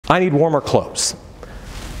I need warmer clothes.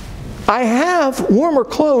 I have warmer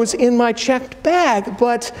clothes in my checked bag,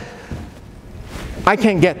 but I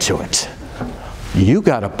can't get to it. You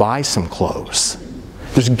gotta buy some clothes.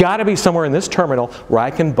 There's gotta be somewhere in this terminal where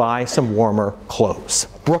I can buy some warmer clothes.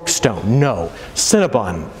 Brookstone, no.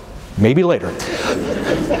 Cinnabon, maybe later.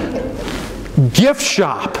 Gift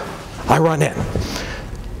shop, I run in.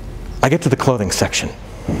 I get to the clothing section.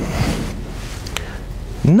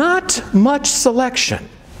 Not much selection,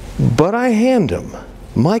 but I hand them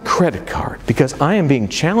my credit card because I am being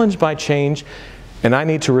challenged by change and I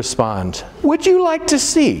need to respond. Would you like to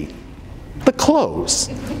see the clothes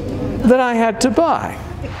that I had to buy?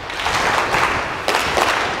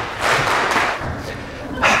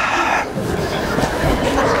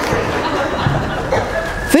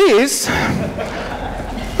 These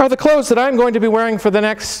are the clothes that I'm going to be wearing for the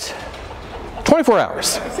next 24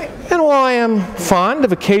 hours. And while I am fond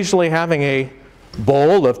of occasionally having a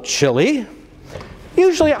bowl of chili,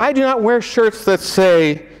 usually I do not wear shirts that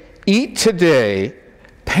say, "Eat today,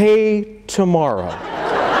 pay tomorrow."